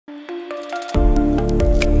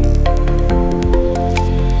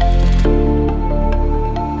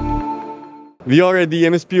We are at the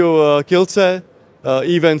MSPO Kielce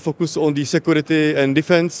event focused on the security and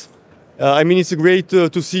defense. It's great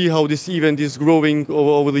to see how this event is growing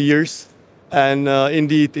over the years. And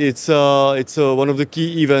indeed, it's one of the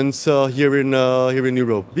key events here in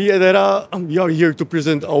Europe. We at vera, we are here to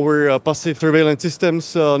present our passive surveillance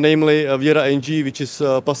systems, namely vera-ng, which is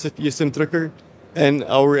a passive ESM tracker, and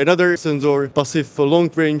our another sensor, passive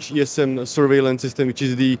long-range ESM surveillance system, which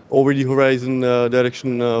is the over-the-horizon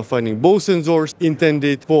direction finding. Both sensors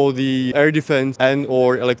intended for the air defense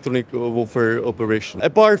and/or electronic warfare operation.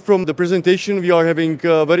 Apart from the presentation, we are having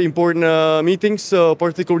very important meetings,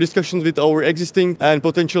 particular discussions with our existing and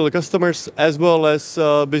potential customers, as well as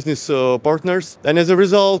business partners. And as a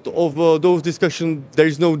result of those discussions, there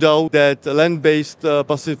is no doubt that land-based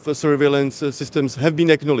passive surveillance systems have been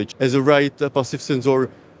acknowledged as a right passive sensor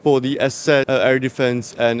for the asset, air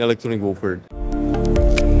defense and electronic warfare.